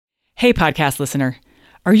Hey, podcast listener.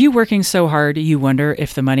 Are you working so hard you wonder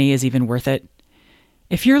if the money is even worth it?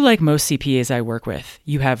 If you're like most CPAs I work with,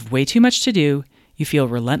 you have way too much to do, you feel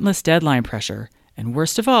relentless deadline pressure, and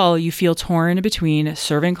worst of all, you feel torn between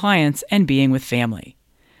serving clients and being with family.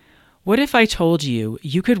 What if I told you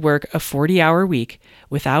you could work a 40-hour week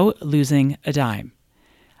without losing a dime?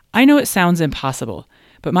 I know it sounds impossible,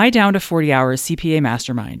 but my Down to 40 Hours CPA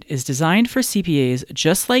Mastermind is designed for CPAs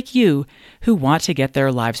just like you who want to get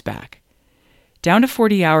their lives back. Down to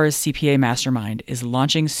 40 Hours CPA Mastermind is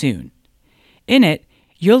launching soon. In it,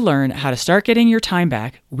 you'll learn how to start getting your time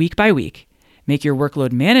back week by week, make your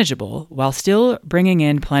workload manageable while still bringing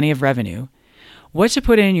in plenty of revenue, what to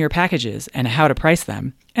put in your packages and how to price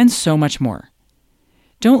them, and so much more.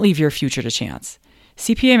 Don't leave your future to chance.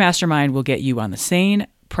 CPA Mastermind will get you on the sane,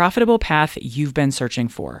 profitable path you've been searching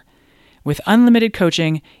for. With unlimited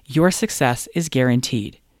coaching, your success is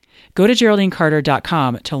guaranteed. Go to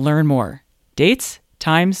GeraldineCarter.com to learn more. Dates,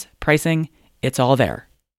 times, pricing, it's all there.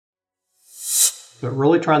 But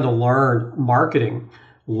really trying to learn marketing,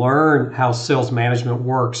 learn how sales management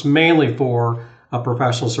works, mainly for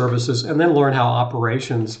professional services, and then learn how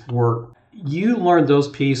operations work. You learn those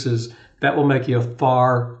pieces that will make you a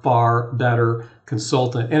far, far better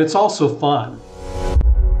consultant. And it's also fun.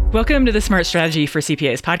 Welcome to the Smart Strategy for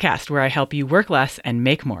CPAs podcast, where I help you work less and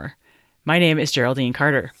make more. My name is Geraldine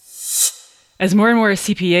Carter. As more and more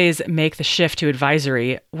CPAs make the shift to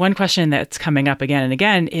advisory, one question that's coming up again and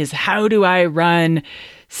again is, how do I run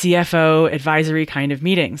CFO advisory kind of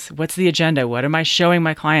meetings? What's the agenda? What am I showing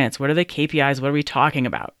my clients? What are the KPIs? What are we talking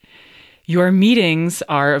about? Your meetings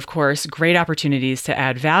are, of course, great opportunities to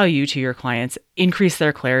add value to your clients, increase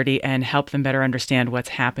their clarity, and help them better understand what's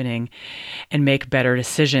happening and make better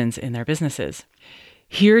decisions in their businesses.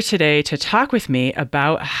 Here today to talk with me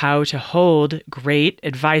about how to hold great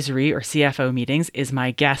advisory or CFO meetings is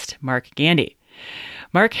my guest, Mark Gandy.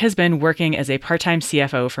 Mark has been working as a part-time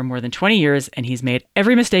CFO for more than 20 years, and he's made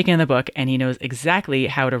every mistake in the book, and he knows exactly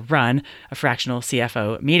how to run a fractional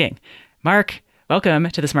CFO meeting. Mark, welcome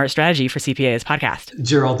to the Smart Strategy for CPAs podcast.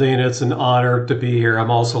 Geraldine, it's an honor to be here.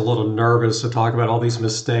 I'm also a little nervous to talk about all these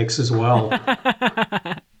mistakes as well.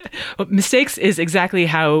 Well, mistakes is exactly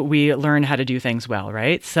how we learn how to do things well,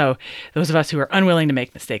 right? So those of us who are unwilling to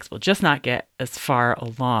make mistakes will just not get as far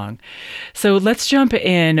along. So let's jump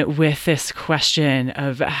in with this question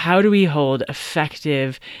of how do we hold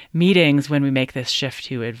effective meetings when we make this shift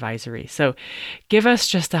to advisory? So give us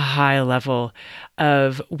just a high level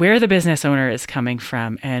of where the business owner is coming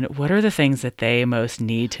from and what are the things that they most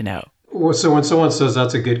need to know. Well, so when someone says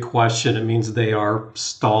that's a good question, it means they are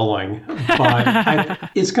stalling. But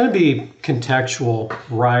it's going to be contextual,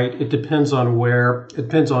 right? It depends on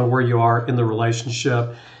where you are in the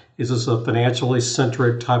relationship. Is this a financially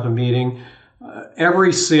centric type of meeting? Every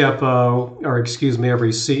CFO,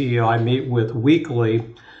 every CEO I meet with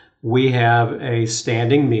weekly, we have a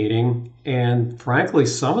standing meeting. And frankly,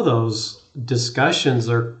 some of those discussions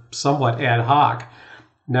are somewhat ad hoc.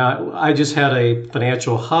 Now, I just had a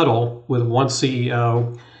financial huddle with one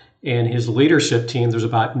CEO and his leadership team. There's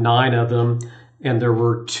about 9 of them, and there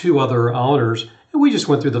were 2 other owners. And we just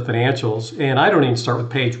went through the financials, and I don't even start with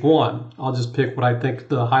page 1. I'll just pick what I think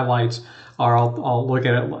the highlights are. I'll look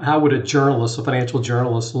at it. How would a financial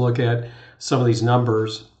journalist, look at some of these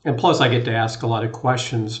numbers? And plus, I get to ask a lot of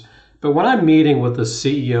questions. But when I'm meeting with the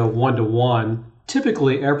CEO one-to-one,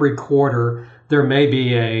 typically every quarter, there may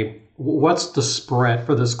be what's the sprint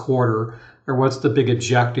for this quarter, or what's the big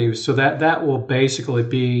objective? So that will basically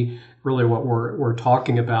be really what we're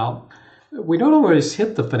talking about. We don't always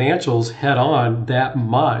hit the financials head on that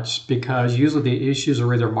much because usually the issues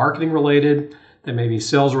are either marketing related, they may be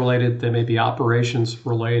sales related, they may be operations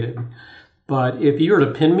related. But if you were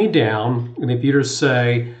to pin me down and if you were to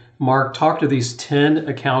say, Mark, talk to these 10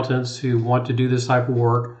 accountants who want to do this type of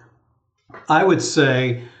work, I would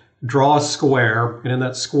say, draw a square, and in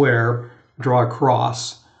that square, draw a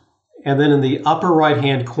cross. And then in the upper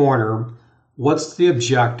right-hand corner, what's the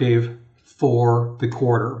objective for the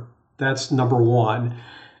quarter? That's number 1.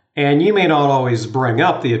 And you may not always bring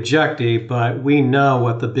up the objective, but we know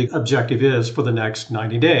what the big objective is for the next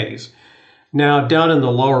 90 days. Now, down in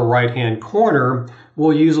the lower right-hand corner,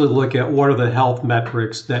 we'll usually look at what are the health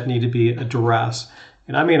metrics that need to be addressed.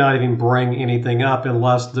 And I may not even bring anything up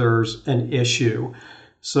unless there's an issue.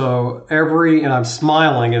 So and I'm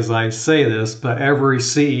smiling as I say this, but every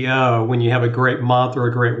CEO, when you have a great month or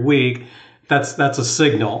a great week, that's a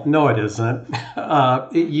signal. No, it isn't.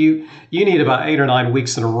 You need about 8 or 9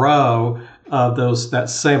 weeks in a row of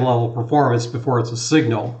that same level of performance before it's a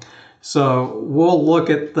signal. So we'll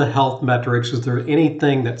look at the health metrics. Is there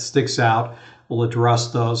anything that sticks out? will address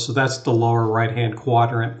those. So that's the lower right-hand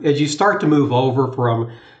quadrant. As you start to move over from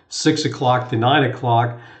 6 o'clock to 9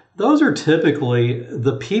 o'clock, those are typically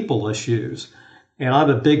the people issues. And I'm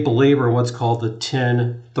a big believer in what's called the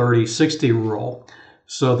 10-30-60 rule.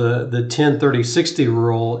 So the 10-30-60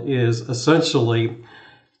 rule is essentially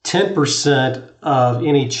 10% of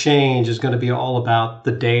any change is going to be all about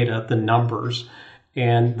the data, the numbers.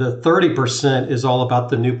 And the 30% is all about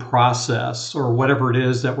the new process or whatever it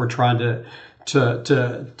is that we're trying to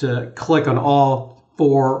click on all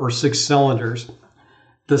 4 or 6 cylinders.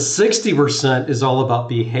 The 60% is all about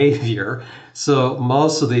behavior. So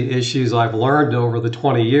most of the issues I've learned over the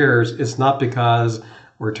 20 years, it's not because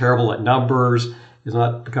we're terrible at numbers, it's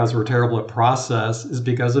not because we're terrible at process, it's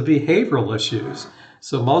because of behavioral issues.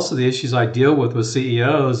 So most of the issues I deal with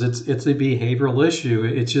CEOs, it's a behavioral issue.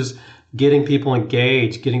 It's just getting people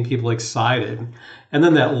engaged, getting people excited. And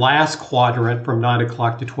then that last quadrant from 9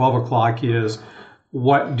 o'clock to 12 o'clock is,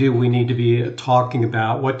 what do we need to be talking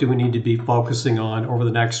about? What do we need to be focusing on over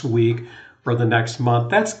the next week or the next month?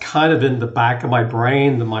 That's kind of in the back of my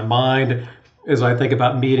brain, my mind, as I think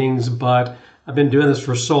about meetings. But I've been doing this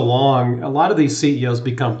for so long. A lot of these CEOs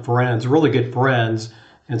become friends, really good friends.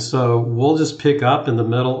 And so we'll just pick up in the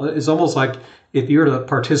middle. It's almost like if you were to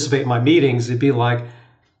participate in my meetings, it'd be like,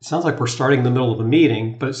 it sounds like we're starting in the middle of a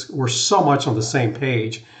meeting, but we're so much on the same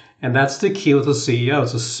page. And that's the key with the CEO.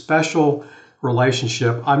 It's a special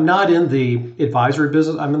relationship. I'm not in the advisory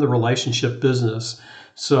business. I'm in the relationship business.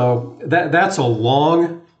 So that's a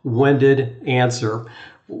long-winded answer.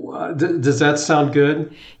 Does that sound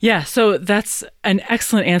good? Yeah, so that's an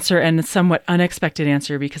excellent answer and a somewhat unexpected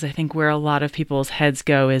answer, because I think where a lot of people's heads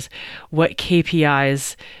go is, what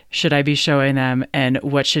KPIs should I be showing them and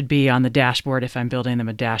what should be on the dashboard if I'm building them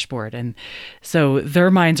a dashboard? And so their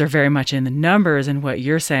minds are very much in the numbers, and what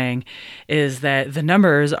you're saying is that the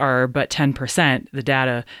numbers are but 10%, the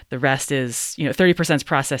data, the rest is, 30% is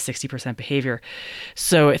process, 60% behavior.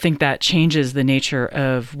 So I think that changes the nature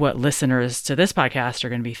of what listeners to this podcast are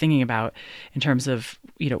going to be thinking about in terms of,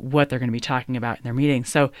 what they're going to be talking about in their meetings.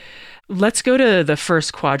 So let's go to the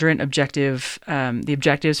first quadrant objective, the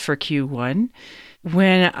objectives for Q1.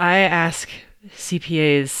 When I ask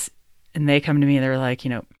CPAs and they come to me, they're like,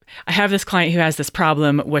 I have this client who has this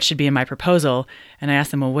problem. What should be in my proposal? And I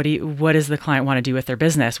ask them, well, what does the client want to do with their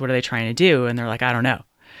business? What are they trying to do? And they're like, I don't know.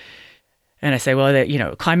 And I say, well,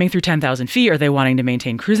 they, climbing through 10,000 feet, are they wanting to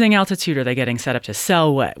maintain cruising altitude? Are they getting set up to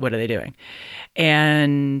sell? What are they doing?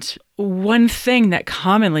 And one thing that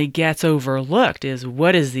commonly gets overlooked is,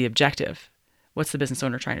 what is the objective? What's the business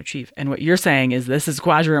owner trying to achieve? And what you're saying is, this is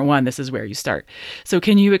quadrant 1. This is where you start. So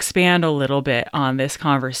can you expand a little bit on this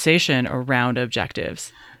conversation around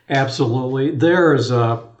objectives? Absolutely. There's,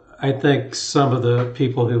 I think some of the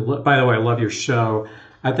people who, by the way, I love your show.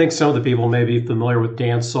 I think some of the people may be familiar with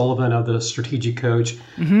Dan Sullivan of the Strategic Coach.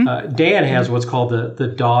 Mm-hmm. Dan has what's called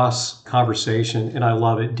the DOS conversation, and I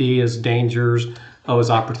love it. D is dangers, O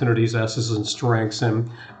is opportunities, S is in strengths. And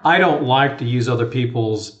I don't like to use other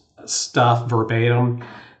people's stuff verbatim,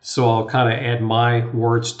 so I'll kind of add my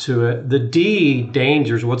words to it. The D,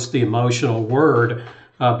 dangers, what's the emotional word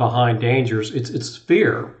behind dangers? It's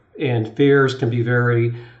fear, and fears can be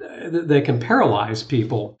they can paralyze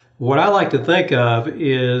people. What I like to think of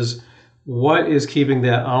is, what is keeping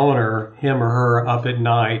that owner, him or her, up at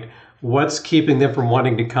night? What's keeping them from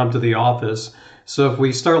wanting to come to the office? So if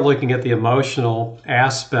we start looking at the emotional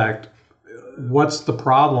aspect, what's the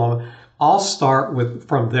problem? I'll start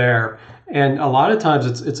from there. And a lot of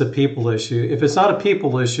times it's a people issue. If it's not a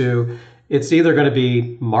people issue, it's either going to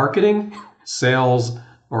be marketing, sales,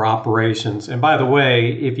 or operations. And by the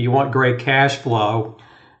way, if you want great cash flow,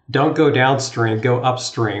 don't go downstream, go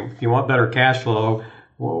upstream. If you want better cash flow,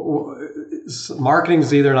 marketing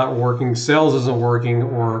is either not working, sales isn't working,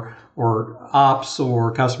 or ops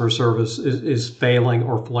or customer service is failing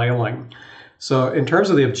or flailing. So in terms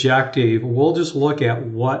of the objective, we'll just look at,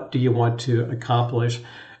 what do you want to accomplish?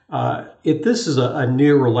 If this is a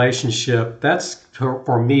new relationship, that's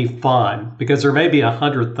for me fun, because there may be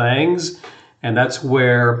 100 things. And that's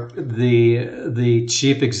where the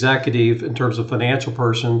chief executive, in terms of financial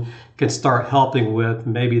person, can start helping with,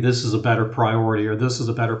 maybe this is a better priority or this is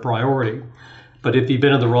a better priority. But if you've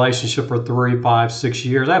been in the relationship for 3, 5, 6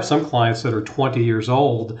 years, I have some clients that are 20 years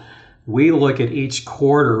old. We look at each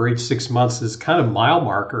quarter or each 6 months as kind of mile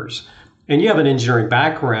markers. And you have an engineering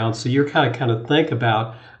background, so you're kind of think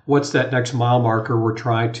about, what's that next mile marker we're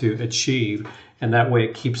trying to achieve. And that way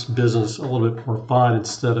it keeps business a little bit more fun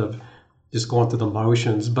instead of just going through the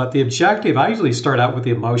motions. But the objective, I usually start out with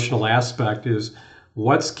the emotional aspect, is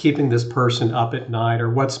what's keeping this person up at night, or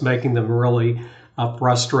what's making them really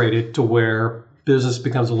frustrated to where business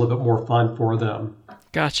becomes a little bit more fun for them.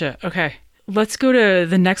 Gotcha. Okay. Let's go to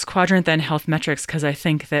the next quadrant then, health metrics, because I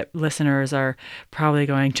think that listeners are probably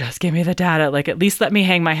going, just give me the data. Like, at least let me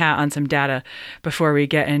hang my hat on some data before we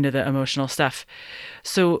get into the emotional stuff.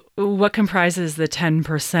 So what comprises the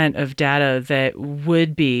 10% of data that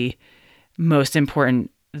would be most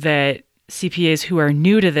important that CPAs who are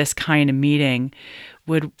new to this kind of meeting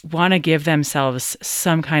would want to give themselves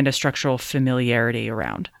some kind of structural familiarity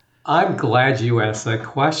around? I'm glad you asked that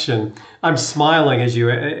question. I'm smiling as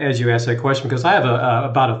you ask that question because I have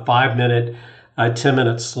about a 5-minute,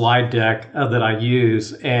 10-minute slide deck that I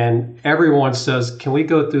use, and everyone says, "Can we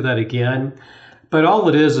go through that again?" But all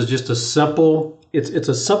it is just a simple. It's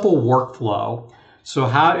a simple workflow. So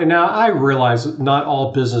and now I realize not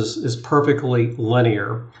all business is perfectly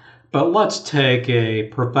linear, but let's take a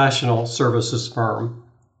professional services firm.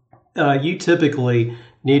 You typically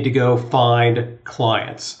need to go find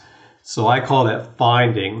clients. So I call that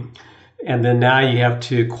finding. And then now you have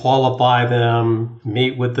to qualify them,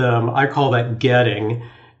 meet with them. I call that getting.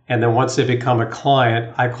 And then once they become a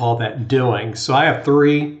client, I call that doing. So I have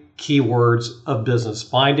 3 keywords of business: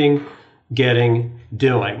 finding, getting,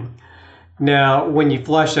 doing. Now, when you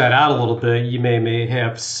flesh that out a little bit, you may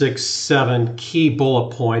have 6, 7 key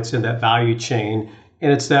bullet points in that value chain.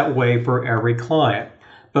 And it's that way for every client.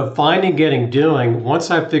 But finding, getting, doing, once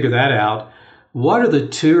I figure that out, what are the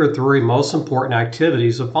 2 or 3 most important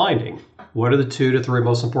activities of finding? What are the 2 to 3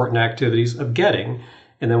 most important activities of getting?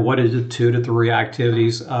 And then what are the 2 to 3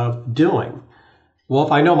 activities of doing? Well,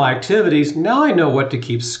 if I know my activities, now I know what to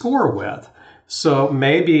keep score with. So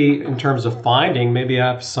maybe in terms of finding, maybe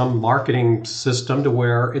I have some marketing system to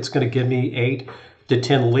where it's going to give me 8 to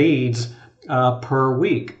 10 leads per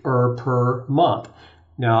week or per month.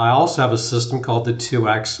 Now, I also have a system called the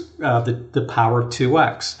 2x, the power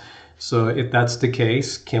 2x. So if that's the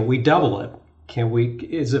case, can we double it?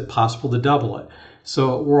 Is it possible to double it?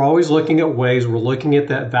 So we're always looking at ways, we're looking at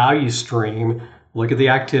that value stream, look at the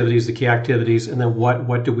activities, the key activities, and then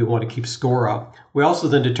what do we want to keep score of? We also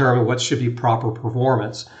then determine what should be proper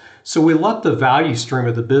performance. So we let the value stream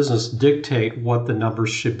of the business dictate what the numbers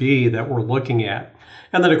should be that we're looking at.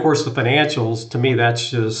 And then of course the financials, to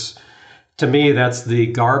me that's the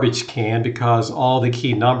garbage can because all the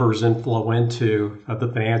key numbers inflow into the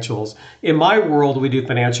financials. In my world, we do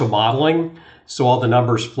financial modeling. So all the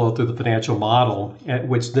numbers flow through the financial model,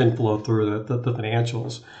 which then flow through the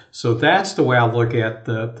financials. So that's the way I look at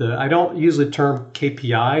I don't use the term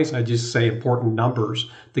KPIs. I just say important numbers,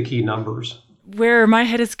 the key numbers. Where my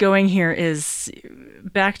head is going here is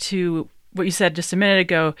back to what you said just a minute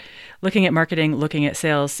ago, looking at marketing, looking at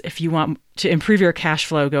sales. If you want to improve your cash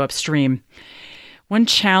flow, go upstream. One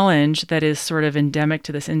challenge that is sort of endemic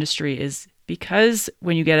to this industry is because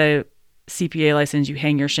when you get a CPA license, you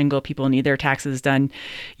hang your shingle, people need their taxes done,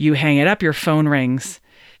 you hang it up, your phone rings,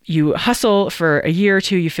 you hustle for a year or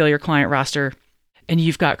 2, you fill your client roster, and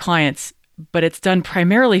you've got clients, but it's done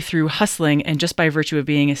primarily through hustling and just by virtue of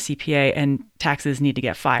being a CPA, and taxes need to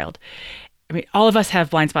get filed. I mean, all of us have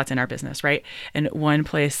blind spots in our business, right? And one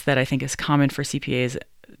place that I think is common for CPAs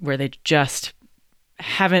where they just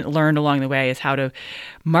haven't learned along the way is how to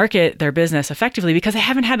market their business effectively because they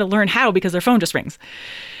haven't had to learn how because their phone just rings.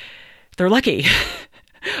 They're lucky.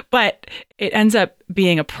 But it ends up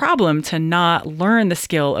being a problem to not learn the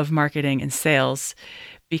skill of marketing and sales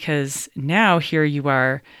because now here you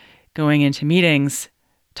are going into meetings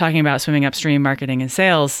talking about swimming upstream marketing and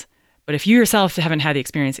sales. But if you yourself haven't had the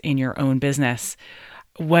experience in your own business,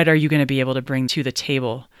 what are you going to be able to bring to the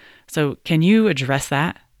table? So can you address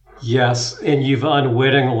that? Yes, and you've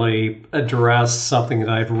unwittingly addressed something that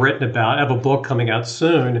I've written about. I have a book coming out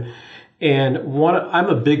soon. And I'm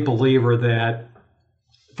a big believer that,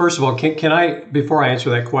 first of all, can I, before I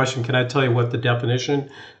answer that question, can I tell you what the definition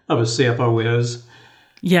of a CFO is?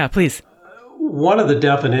 Yeah, please. One of the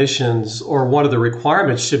definitions or one of the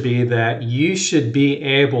requirements should be that you should be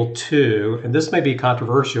able to, and this may be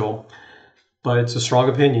controversial, but it's a strong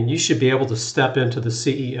opinion, you should be able to step into the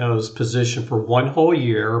CEO's position for 1 whole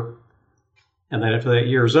year, and then after that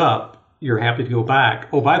year's up, you're happy to go back.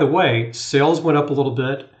 Oh, by the way, sales went up a little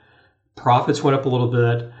bit, profits went up a little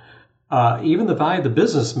bit, even the value of the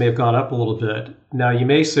business may have gone up a little bit. Now, you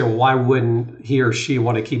may say, well, why wouldn't he or she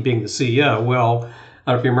want to keep being the CEO? Well,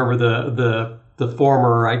 I don't know if you remember the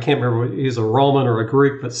former, I can't remember, he's a Roman or a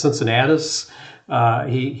Greek, but Cincinnatus.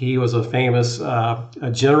 He was a famous a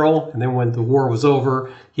general, and then when the war was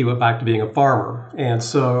over, he went back to being a farmer. And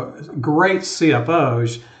so great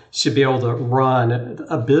CFOs should be able to run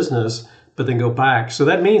a business, but then go back. So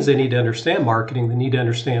that means they need to understand marketing, they need to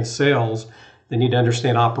understand sales, They need to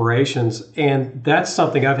understand operations. And that's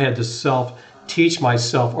something I've had to self-teach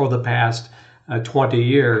myself over the past 20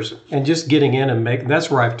 years. And just getting in and that's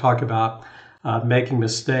where I've talked about making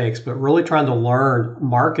mistakes, but really trying to learn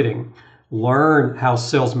marketing, learn how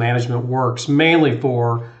sales management works, mainly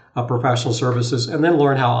for professional services, and then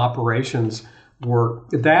learn how operations work.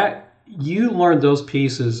 That you learn those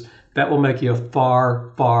pieces, that will make you a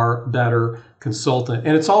far, far better consultant.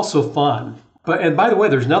 And it's also fun. And by the way,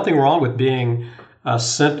 there's nothing wrong with being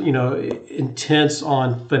intense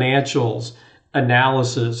on financials,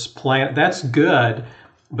 analysis, plan. That's good.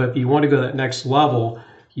 But if you want to go to that next level,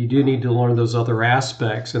 you do need to learn those other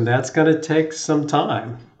aspects, and that's going to take some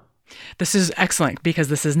time. This is excellent, because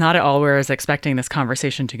this is not at all where I was expecting this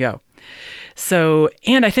conversation to go. So,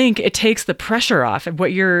 and I think it takes the pressure off.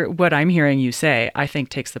 What I'm hearing you say, I think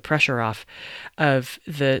takes the pressure off of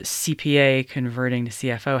the CPA converting to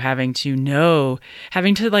CFO,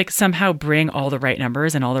 having to like somehow bring all the right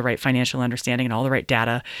numbers and all the right financial understanding and all the right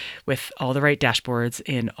data with all the right dashboards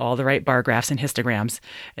in all the right bar graphs and histograms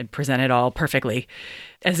and present it all perfectly,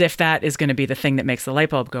 as if that is going to be the thing that makes the light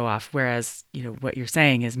bulb go off. Whereas, what you're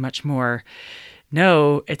saying is much more,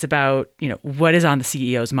 no, it's about, what is on the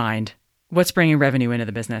CEO's mind, what's bringing revenue into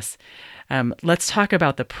the business. Let's talk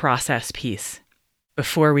about the process piece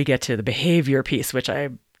before we get to the behavior piece, which I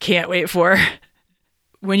can't wait for.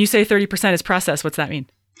 When you say 30% is process, what's that mean?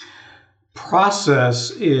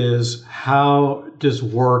 Process is how does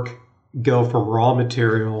work go from raw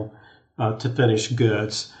material to finished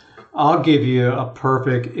goods. I'll give you a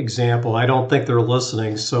perfect example. I don't think they're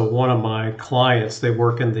listening. So one of my clients, they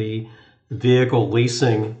work in the vehicle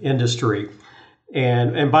leasing industry.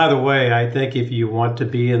 And by the way, I think if you want to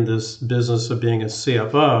be in this business of being a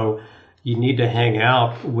CFO, you need to hang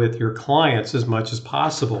out with your clients as much as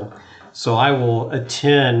possible. So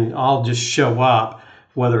I'll just show up,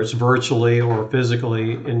 whether it's virtually or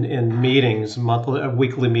physically in meetings,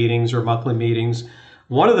 weekly meetings or monthly meetings.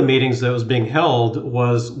 One of the meetings that was being held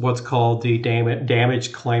was what's called the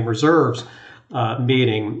damage claim reserves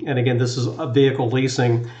meeting. And again, this is a vehicle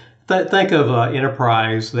leasing. Think of an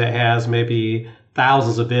enterprise that has maybe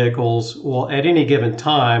thousands of vehicles. Well, at any given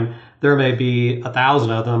time, there may be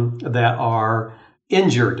 1,000 of them that are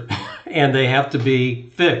injured and they have to be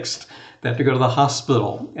fixed. They have to go to the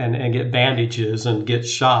hospital and get bandages and get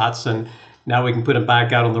shots. And now we can put them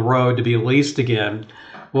back out on the road to be leased again.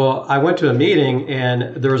 Well, I went to a meeting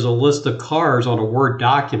and there was a list of cars on a Word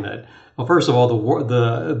document. Well, first of all,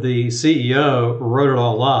 the CEO wrote it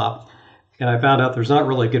all up, and I found out there's not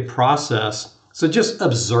really a good process. So just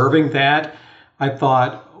observing that, I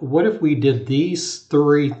thought, what if we did these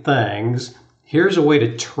 3 things? Here's a way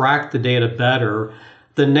to track the data better.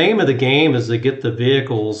 The name of the game is to get the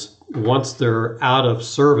vehicles, once they're out of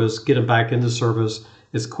service, get them back into service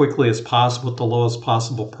as quickly as possible at the lowest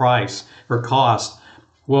possible price or cost.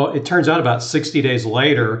 Well, it turns out about 60 days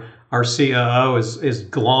later, our COO is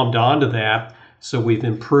glommed onto that. So we've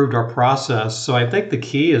improved our process. So I think the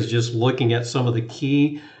key is just looking at some of the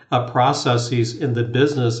key processes in the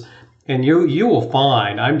business. And you will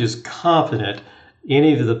find, I'm just confident,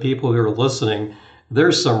 any of the people who are listening,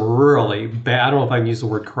 there's some really bad, I don't know if I can use the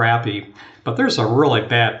word crappy, but there's some really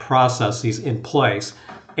bad processes in place.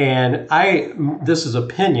 And this is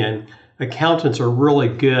opinion, accountants are really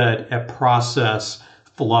good at process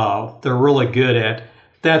flow. They're really good at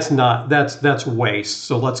that's waste.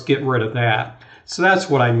 So let's get rid of that. So that's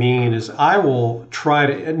what I mean is I'll try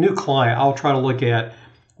to look at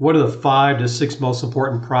what are the 5 to 6 most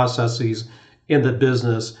important processes in the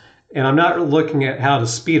business. And I'm not looking at how to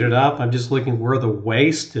speed it up. I'm just looking where the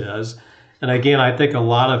waste is. And again, I think a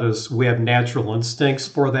lot of us, we have natural instincts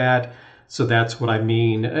for that. So that's what I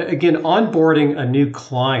mean. Again, onboarding a new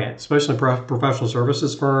client, especially professional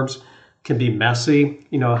services firms, can be messy.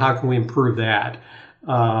 How can we improve that?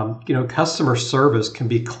 Customer service can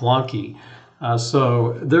be clunky.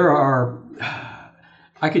 So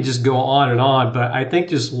I could just go on, but I think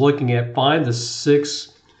just looking at find the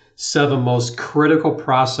 6, 7 most critical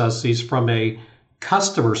processes from a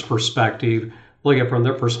customer's perspective, look at from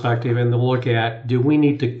their perspective, and then look at, do we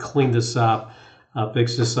need to clean this up,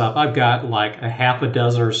 fix this up? I've got like a half a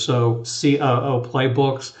dozen or so COO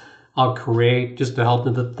playbooks I'll create just to help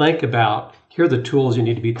them to think about, here are the tools you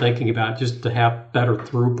need to be thinking about just to have better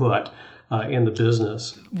throughput in the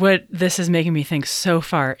business. What this is making me think so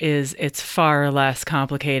far is it's far less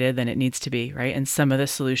complicated than it needs to be, right? And some of the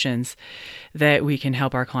solutions that we can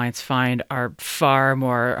help our clients find are far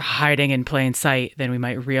more hiding in plain sight than we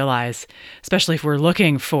might realize, especially if we're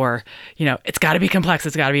looking for, it's got to be complex,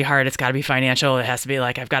 it's got to be hard, it's got to be financial, it has to be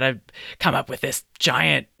like, I've got to come up with this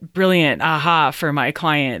giant, brilliant aha for my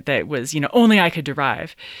client that was, only I could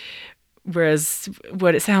derive. Whereas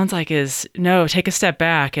what it sounds like is, no, take a step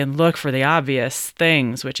back and look for the obvious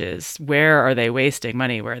things, which is where are they wasting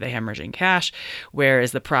money? Where are they hemorrhaging cash? Where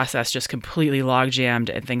is the process just completely log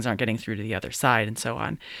jammed and things aren't getting through to the other side and so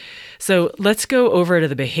on? So let's go over to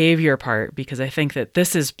the behavior part, because I think that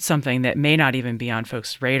this is something that may not even be on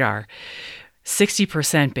folks' radar.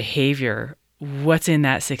 60% behavior. What's in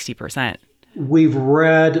that 60%? We've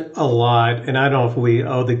read a lot, and I don't know if we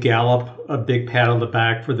owe the Gallup a big pat on the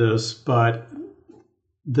back for this, but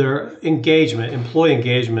their engagement, employee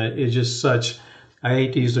engagement, is just such, I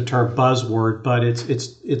hate to use the term buzzword, but it's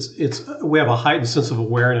we have a heightened sense of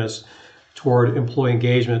awareness toward employee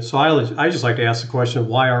engagement. So I just like to ask the question,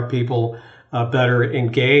 why aren't people better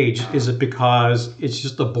engaged? Is it because it's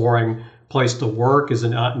just a boring place to work? Is it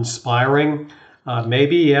not inspiring?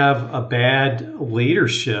 Maybe you have a bad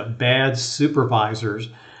leadership, bad supervisors.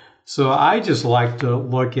 So I just like to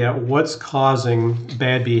look at what's causing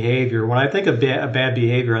bad behavior. When I think of bad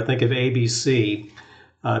behavior, I think of ABC.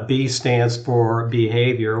 B stands for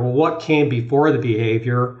behavior. Well, what came before the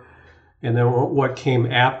behavior, and then what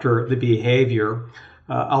came after the behavior?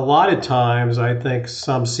 A lot of times, I think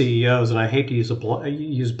some CEOs, and I hate to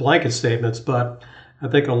use blanket statements, but I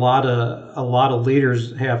think a lot of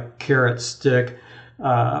leaders have carrot stick.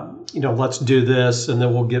 Let's do this, and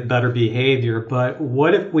then we'll get better behavior. But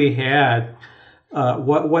what if we had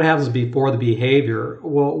what happens before the behavior?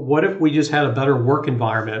 Well, what if we just had a better work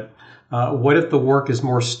environment? What if the work is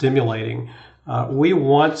more stimulating? We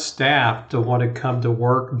want staff to want to come to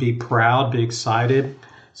work, be proud, be excited.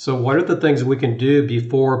 So what are the things we can do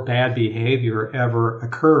before bad behavior ever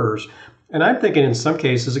occurs? And I'm thinking in some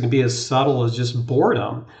cases it can be as subtle as just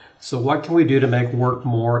boredom. So what can we do to make work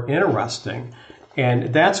more interesting?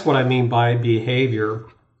 And that's what I mean by behavior.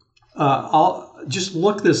 I'll just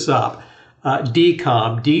look this up.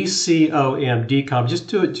 DCOM, D-C-O-M, DCOM.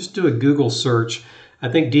 Just do a Google search. I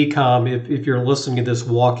think DCOM, if you're listening to this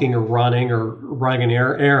walking or running an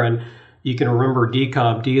errand, you can remember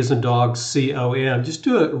DCOM, D as in dog, C-O-M. Just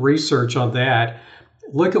do a research on that.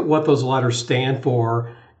 Look at what those letters stand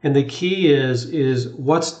for. And the key is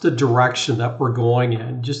what's the direction that we're going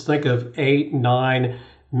in? Just think of 8, 9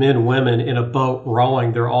 men, women in a boat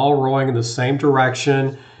rowing. They're all rowing in the same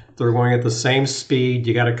direction. They're going at the same speed.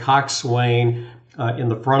 You got a coxswain in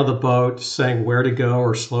the front of the boat saying where to go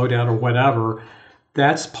or slow down or whatever.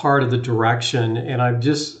 That's part of the direction. And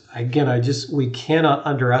we cannot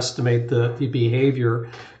underestimate the behavior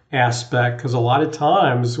aspect, because a lot of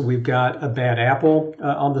times we've got a bad apple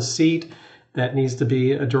on the seat that needs to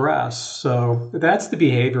be addressed. So that's the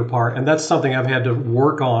behavior part. And that's something I've had to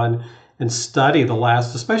work on and study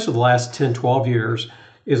especially the last 10, 12 years,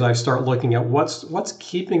 is I start looking at what's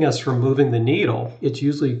keeping us from moving the needle. It's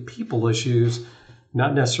usually people issues,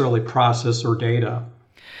 not necessarily process or data.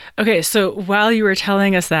 Okay, so while you were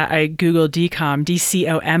telling us that, I Googled DCOM,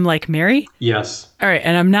 D-C-O-M like Mary? Yes. All right,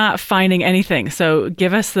 and I'm not finding anything. So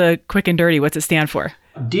give us the quick and dirty. What's it stand for?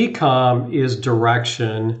 DCOM is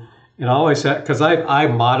direction. And I always say, because I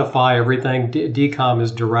modify everything, DCOM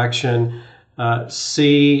is direction.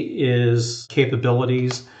 C is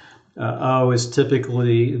capabilities. O is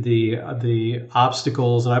typically the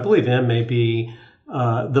obstacles. And I believe M may be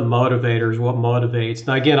the motivators, what motivates.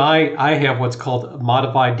 Now, again, I have what's called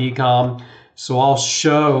modified DCOM. So I'll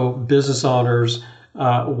show business owners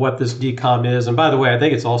what this DCOM is. And by the way, I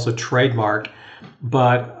think it's also trademarked.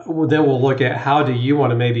 But then we'll look at how do you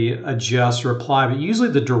want to maybe adjust or apply. But usually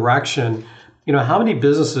the direction, how many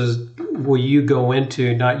businesses will you go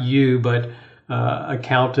into, not you, but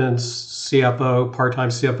accountants, CFO, part-time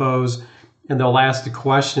CFOs, and they'll ask the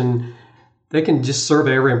question. They can just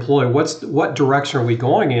survey every employee. What direction are we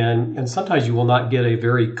going in? And sometimes you will not get a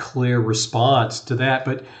very clear response to that.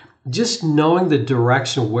 But just knowing the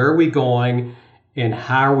direction, where are we going, and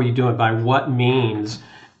how are we doing, by what means?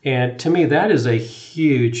 And to me, that is a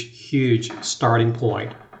huge, huge starting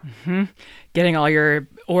point. Mm-hmm. Getting all your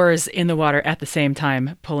oars in the water at the same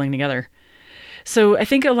time, pulling together. So I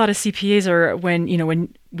think a lot of CPAs are,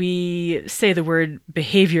 when we say the word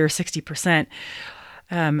behavior 60%,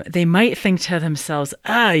 they might think to themselves,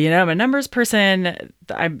 I'm a numbers person.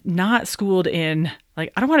 I'm not schooled in, I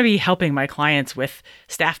don't want to be helping my clients with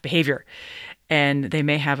staff behavior. And they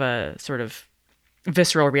may have a sort of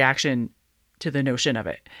visceral reaction to the notion of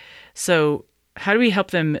it. So how do we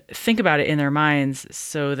help them think about it in their minds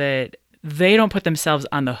so that they don't put themselves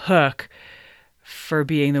on the hook for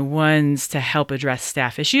being the ones to help address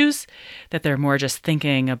staff issues, that they're more just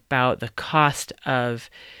thinking about the cost of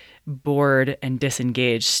bored and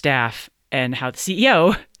disengaged staff and how the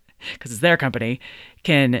CEO, because it's their company,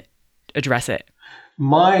 can address it?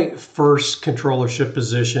 My first controllership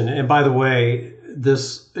position, and by the way,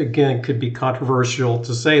 this again could be controversial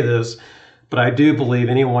to say this, but I do believe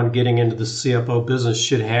anyone getting into the CFO business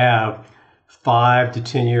should have 5 to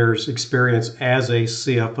 10 years experience as a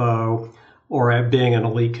CFO or at being an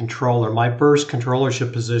elite controller. My first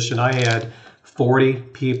controllership position, I had 40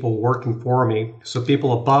 people working for me. So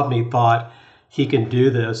people above me thought he can do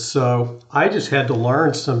this. So I just had to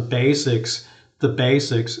learn some basics, the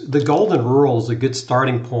basics. The golden rule is a good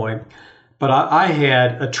starting point, but I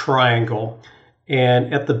had a triangle.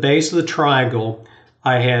 And at the base of the triangle,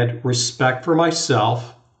 I had respect for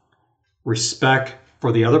myself, respect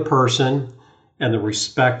for the other person, and the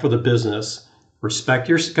respect for the business. Respect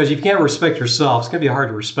because if you can't respect yourself, it's going to be hard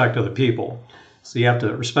to respect other people. So you have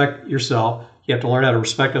to respect yourself. You have to learn how to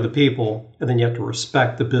respect other people, and then you have to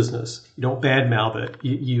respect the business. You don't badmouth it.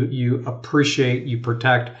 You appreciate, you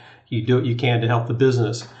protect, you do what you can to help the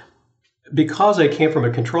business. Because I came from a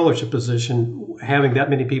controllership position, having that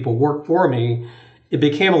many people work for me, it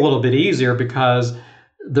became a little bit easier because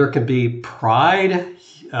there can be pride,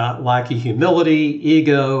 lack of humility,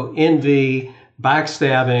 ego, envy,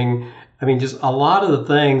 backstabbing. I mean, just a lot of the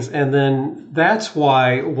things. And then that's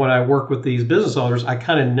why when I work with these business owners, I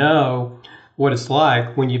kind of know what it's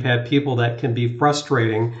like when you've had people that can be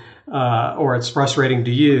frustrating or it's frustrating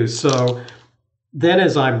to you. So then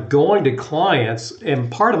as I'm going to clients,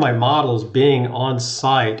 and part of my model is being on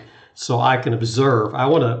site so I can observe. I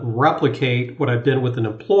want to replicate what I've been with an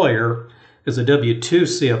employer as a W-2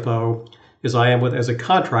 CFO as I am with as a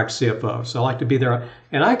contract CFO. So I like to be there,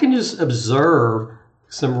 and I can just observe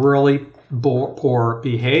some really poor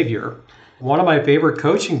behavior. One of my favorite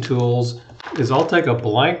coaching tools is I'll take a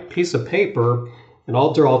blank piece of paper and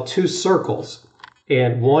I'll draw 2 circles.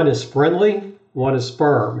 And one is friendly, one is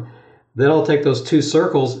firm. Then I'll take those 2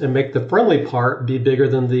 circles and make the friendly part be bigger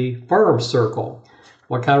than the firm circle.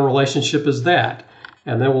 What kind of relationship is that?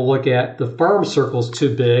 And then we'll look at the firm circle is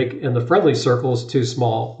too big and the friendly circle is too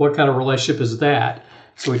small. What kind of relationship is that?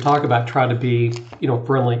 So we talk about trying to be,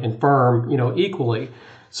 friendly and firm, equally.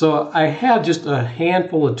 So I have just a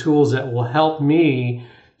handful of tools that will help me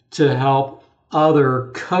to help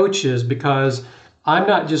other coaches, because I'm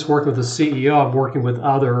not just working with the CEO, I'm working with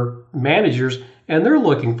other managers and they're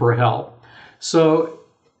looking for help. So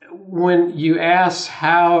when you ask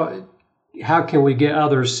how can we get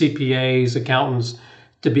other CPAs, accountants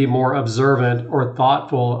to be more observant or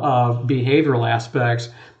thoughtful of behavioral aspects,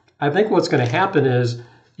 I think what's going to happen is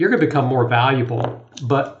you're going to become more valuable.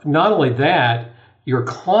 But not only that, your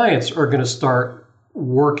clients are going to start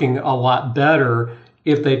working a lot better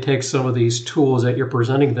if they take some of these tools that you're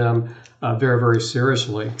presenting them very, very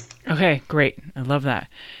seriously. Okay, great. I love that.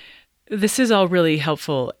 This is all really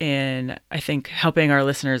helpful in, I think, helping our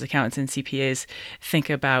listeners, accountants and CPAs, think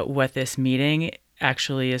about what this meeting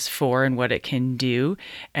actually is for and what it can do,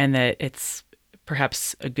 and that it's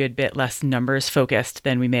perhaps a good bit less numbers focused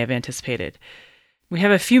than we may have anticipated. We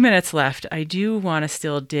have a few minutes left. I do want to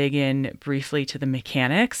still dig in briefly to the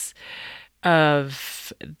mechanics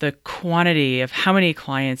of the quantity of how many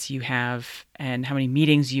clients you have and how many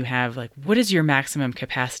meetings you have. Like, what is your maximum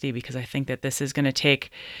capacity? Because I think that this is going to take,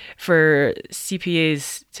 for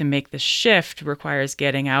CPAs to make the shift, requires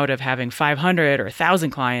getting out of having 500 or 1,000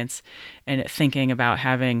 clients and thinking about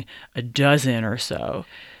having a dozen or so.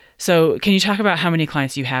 So can you talk about how many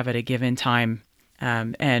clients you have at a given time?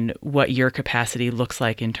 And what your capacity looks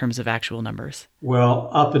like in terms of actual numbers?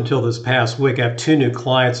 Well, up until this past week, I have 2 new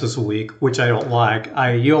clients this week, which I don't like.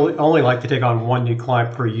 I only like to take on 1 new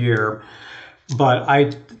client per year.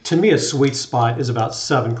 But to me, a sweet spot is about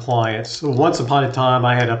 7 clients. So once upon a time,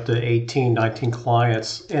 I had up to 18, 19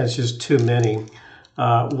 clients, and it's just too many.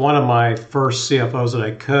 One of my first CFOs that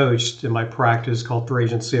I coached in my practice, called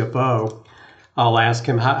 3-Agent CFO, I'll ask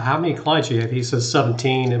him, how many clients do you have? He says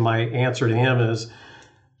 17, and my answer to him is,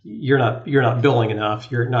 you're not billing enough,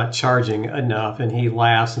 you're not charging enough. And he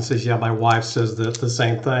laughs and says, yeah, my wife says the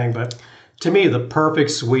same thing. But to me, the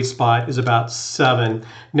perfect sweet spot is about 7.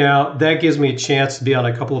 Now, that gives me a chance to be on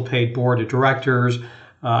a couple of paid board of directors.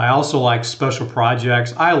 I also like special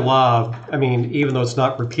projects. Even though it's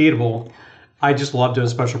not repeatable, I just love doing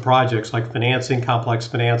special projects like financing, complex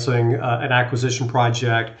financing, an acquisition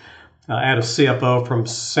project. I had a CFO from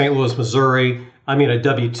St. Louis, Missouri. A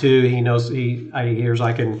W-2. He knows he hears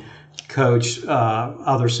I can coach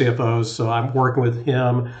other CFOs. So I'm working with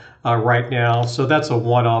him right now. So that's a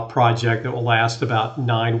one-off project that will last about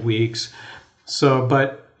 9 weeks. So,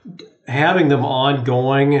 but having them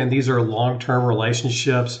ongoing, and these are long-term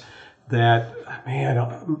relationships that,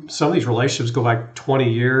 man, some of these relationships go back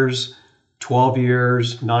 20 years, 12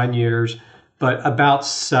 years, 9 years, but about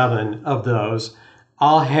 7 of those.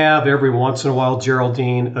 I'll have every once in a while,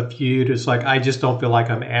 Geraldine, a feud. It's like, I just don't feel like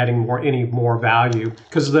I'm adding any more value,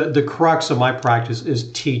 because the crux of my practice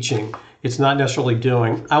is teaching. It's not necessarily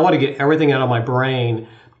doing. I want to get everything out of my brain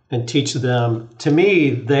and teach them. To me,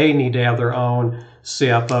 they need to have their own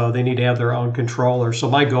CFO. They need to have their own controller. So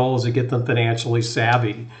my goal is to get them financially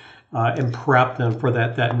savvy and prep them for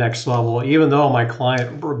that next level. Even though my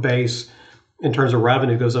client base in terms of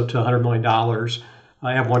revenue goes up to $100 million.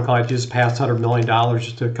 I have one client just passed $100 million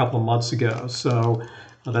just a couple of months ago. So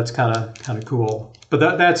that's kind of cool.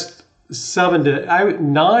 But that's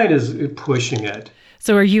 9 is pushing it.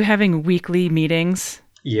 So are you having weekly meetings?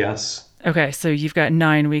 Yes. Okay, so you've got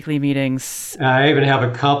 9 weekly meetings. I even have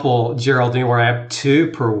a couple, Geraldine, where I have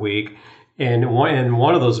 2 per week. And in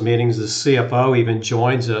one of those meetings, the CFO even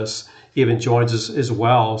joins us as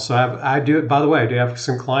well. So I do, by the way, I do have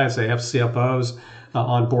some clients that have CFOs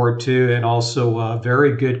on board too, and also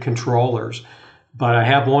very good controllers. But I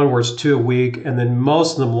have one where it's 2 a week, and then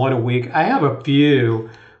most of them 1 a week. I have a few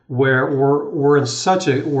where we're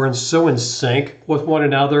so in sync with one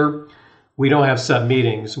another. We don't have set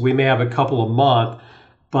meetings. We may have a couple a month,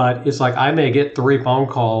 but it's like I may get 3 phone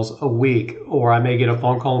calls a week, or I may get a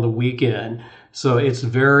phone call on the weekend. So it's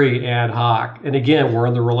very ad hoc. And again, we're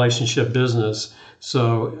in the relationship business.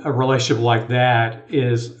 So a relationship like that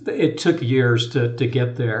it took years to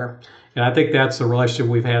get there. And I think that's the relationship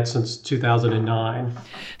we've had since 2009.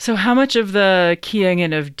 So how much of the keying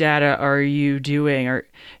in of data are you doing? Or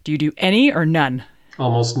do you do any or none?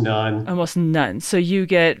 Almost none. Almost none. So you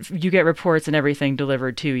get reports and everything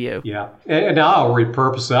delivered to you. Yeah. And I'll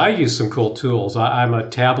repurpose it. I use some cool tools. I'm a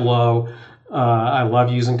Tableau. I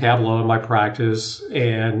love using Tableau in my practice.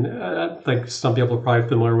 And I think some people are probably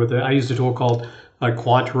familiar with it. I use a tool called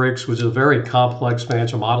Quantrix, which is a very complex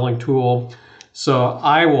financial modeling tool. So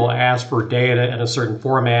I will ask for data in a certain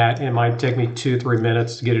format, and it might take me 2-3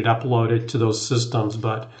 minutes to get it uploaded to those systems.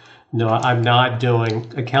 But no, I'm not doing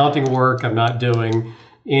accounting work. I'm not doing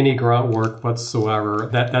any grunt work whatsoever.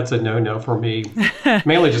 That's a no-no for me,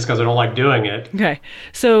 mainly just because I don't like doing it. Okay.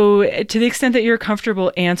 So to the extent that you're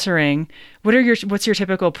comfortable answering, what's your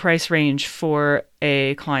typical price range for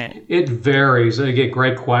a client? It varies. Again,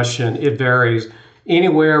 great question. It varies.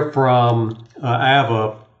 Anywhere from, I have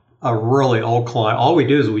a really old client. All we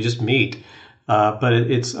do is we just meet, but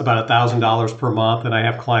it's about $1,000 per month, and I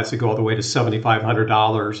have clients that go all the way to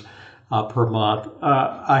 $7,500 per month.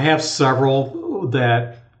 I have several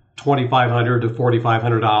that $2,500 to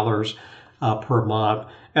 $4,500 per month,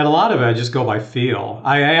 and a lot of it I just go by feel.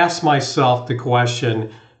 I ask myself the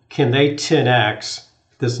question, can they 10x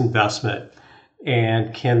this investment?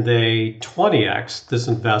 And can they 20x this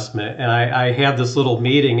investment? And I have this little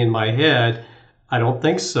meeting in my head. I don't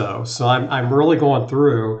think so. So I'm really going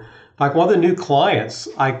through. Like one of the new clients,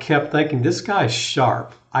 I kept thinking, this guy's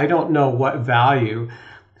sharp. I don't know what value.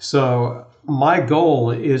 So my goal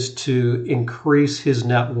is to increase his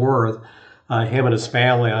net worth, him and his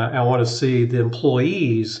family. I want to see the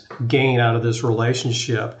employees gain out of this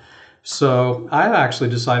relationship. So I've actually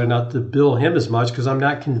decided not to bill him as much because I'm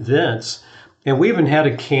not convinced. And we even had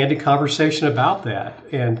a candid conversation about that.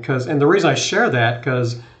 And the reason I share that,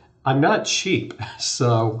 because I'm not cheap.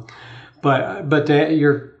 So, but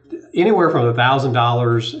you're anywhere from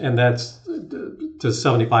 $1,000 and that's to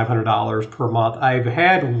 $7,500 per month. I've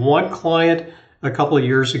had one client a couple of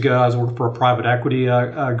years ago. I was working for a private equity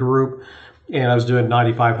group, and I was doing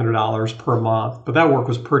 $9,500 per month. But that work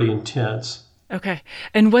was pretty intense. Okay.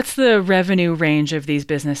 And what's the revenue range of these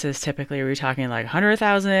businesses typically? Are we talking like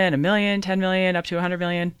 100,000, $1 million, 10 million, up to 100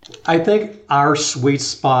 million? I think my sweet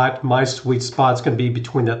spot is going to be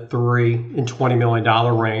between that $3 and $20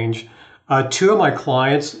 million range. 2 of my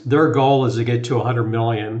clients, their goal is to get to 100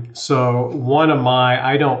 million. So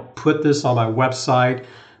I don't put this on my website,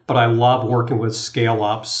 but I love working with scale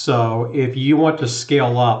ups. So if you want to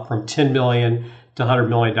scale up from 10 million to $100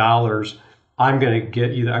 million, I'm going to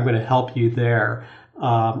get you there. I'm going to help you there.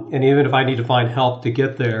 And even if I need to find help to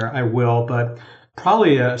get there, I will. But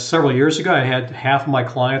probably several years ago, I had half of my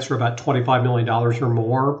clients were about $25 million or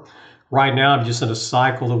more. Right now, I'm just in a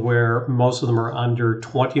cycle to where most of them are under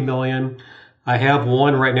 20 million. I have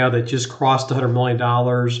one right now that just crossed $100 million.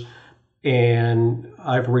 And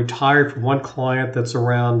I've retired from one client that's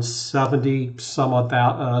around 70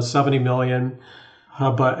 million.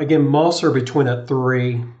 But again, most are between that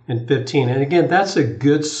 3 and 15. And again, that's a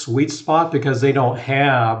good sweet spot because they don't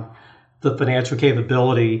have the financial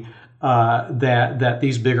capability that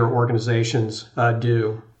these bigger organizations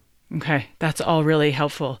do. Okay, that's all really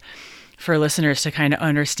helpful for listeners to kind of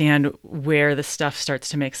understand where the stuff starts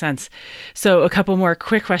to make sense. So a couple more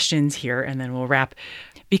quick questions here, and then we'll wrap.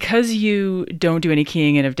 Because you don't do any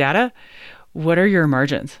keying in of data, what are your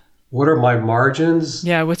margins? What are my margins?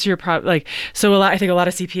 Yeah, what's your so I think a lot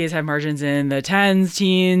of CPAs have margins in the 10s,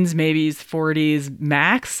 teens, maybe 40s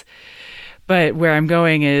max. But where I'm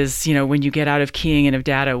going is, when you get out of keying in of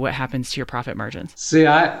data, what happens to your profit margins? See,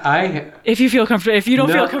 I if you feel comfortable, if you don't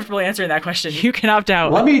feel comfortable answering that question, you can opt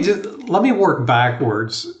out. Let me work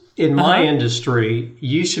backwards. In my industry,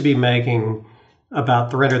 you should be making about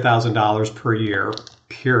 $300,000 per year.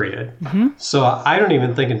 Period. Mm-hmm. So I don't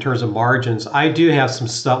even think in terms of margins. I do have some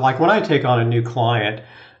stuff, like when I take on a new client,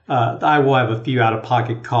 I will have a few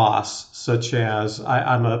out-of-pocket costs, such as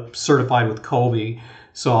I'm certified with Colby,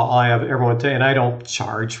 so I have everyone, and I don't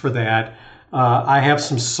charge for that. I have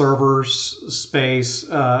some server space,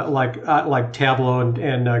 like Tableau and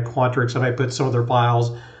Quantrix, and I put some of their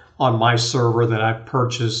files on my server that I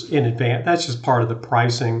purchased in advance. That's just part of the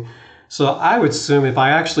pricing. So I would assume if I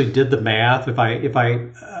actually did the math, if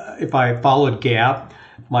I followed GAAP,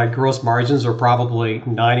 my gross margins are probably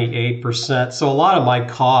 98%. So a lot of my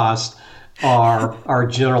costs are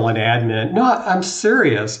general and admin. No, I'm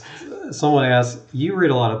serious. Someone asked, you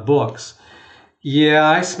read a lot of books. Yeah,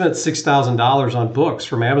 I spent $6,000 on books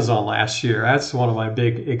from Amazon last year. That's one of my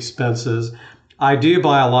big expenses. I do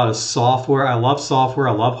buy a lot of software. I love software.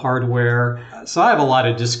 I love hardware. So I have a lot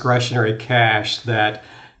of discretionary cash that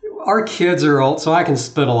our kids are old, so I can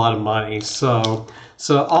spend a lot of money. So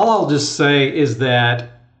all I'll just say is that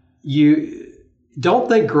you don't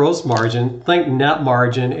think gross margin, think net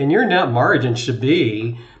margin, and your net margin should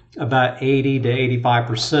be about 80 to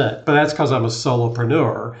 85%. But that's because I'm a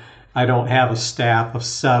solopreneur. I don't have a staff of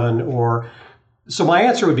 7 so my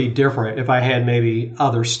answer would be different if I had maybe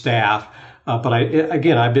other staff. But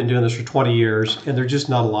I've been doing this for 20 years, and there's just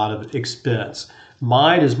not a lot of expense.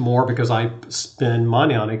 Mine is more because I spend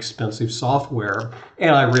money on expensive software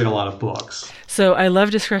and I read a lot of books. So I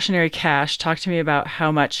love discretionary cash. Talk to me about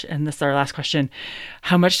how much, and this is our last question,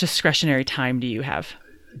 how much discretionary time do you have?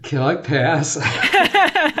 Can I pass?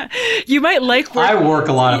 You might like work. I work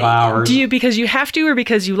a lot of hours. Do you because you have to or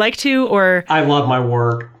because you like to or? I love my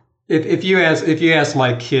work. If you ask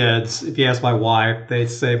my kids, if you ask my wife,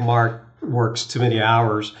 they'd say Mark works too many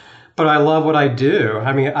hours. But I love what I do.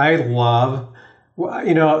 I mean, I love...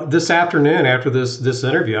 this afternoon after this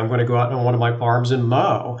interview, I'm going to go out on one of my farms and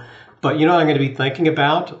mow. But I'm going to be thinking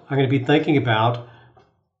about? I'm going to be thinking about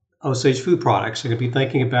Osage Food Products. I'm going to be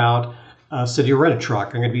thinking about City of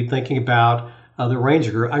Rent-A-Truck. I'm going to be thinking about the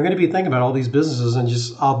Ranger Group. I'm going to be thinking about all these businesses, and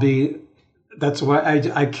that's why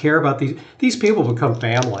I care about these. These people become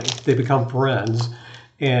family. They become friends.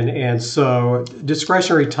 And so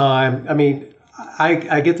discretionary time, I mean,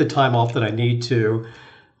 I get the time off that I need to,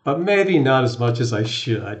 but maybe not as much as I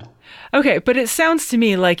should. Okay, but it sounds to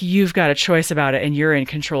me like you've got a choice about it and you're in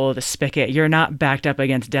control of the spigot. You're not backed up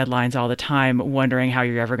against deadlines all the time, wondering how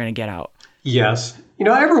you're ever going to get out. Yes.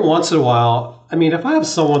 Every once in a while, I mean, if I have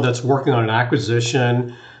someone that's working on an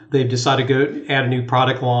acquisition, they've decided to go add a new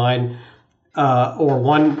product line, or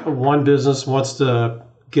one business wants to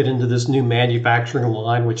get into this new manufacturing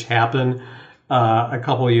line, which happened a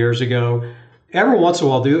couple of years ago. Every once in a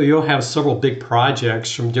while, you'll have several big projects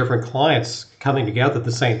from different clients coming together at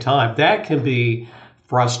the same time. That can be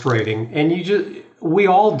frustrating. And we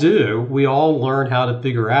all do. We all learn how to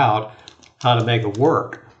figure out how to make it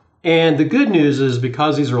work. And the good news is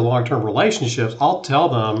because these are long-term relationships, I'll tell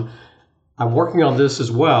them, I'm working on this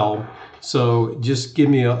as well. So just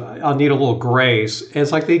I'll need a little grace. And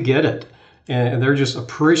it's like they get it. And they're just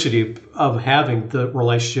appreciative of having the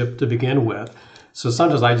relationship to begin with. So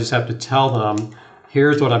sometimes I just have to tell them,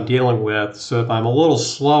 here's what I'm dealing with. So if I'm a little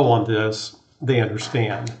slow on this, they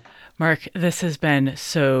understand. Mark, this has been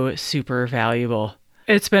so super valuable.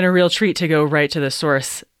 It's been a real treat to go right to the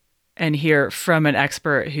source and hear from an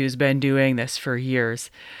expert who's been doing this for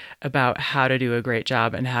years about how to do a great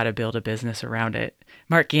job and how to build a business around it.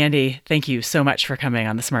 Mark Gandy, thank you so much for coming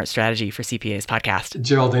on the Smart Strategy for CPAs podcast.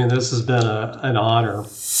 Geraldine, this has been an honor.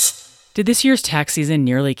 Did this year's tax season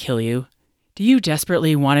nearly kill you? Do you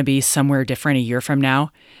desperately want to be somewhere different a year from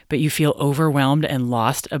now, but you feel overwhelmed and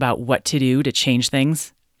lost about what to do to change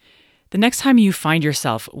things? The next time you find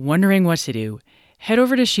yourself wondering what to do, head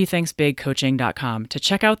over to shethinksbigcoaching.com to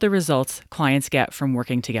check out the results clients get from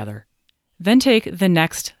working together. Then take the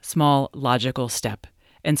next small logical step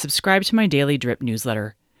and subscribe to my daily drip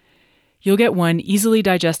newsletter. You'll get one easily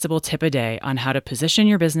digestible tip a day on how to position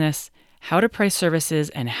your business, how to price services,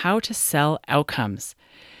 and how to sell outcomes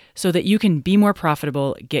so that you can be more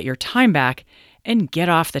profitable, get your time back, and get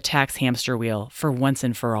off the tax hamster wheel for once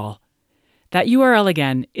and for all. That URL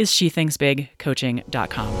again is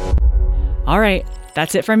shethinksbigcoaching.com. All right,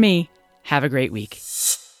 that's it from me. Have a great week.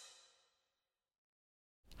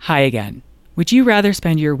 Hi again. Would you rather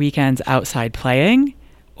spend your weekends outside playing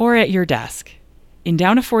or at your desk? In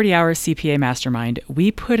Down to 40 Hours CPA Mastermind,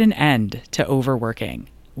 we put an end to overworking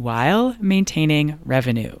while maintaining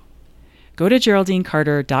revenue. Go to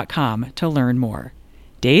GeraldineCarter.com to learn more.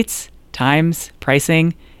 Dates, times,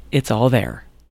 pricing, it's all there.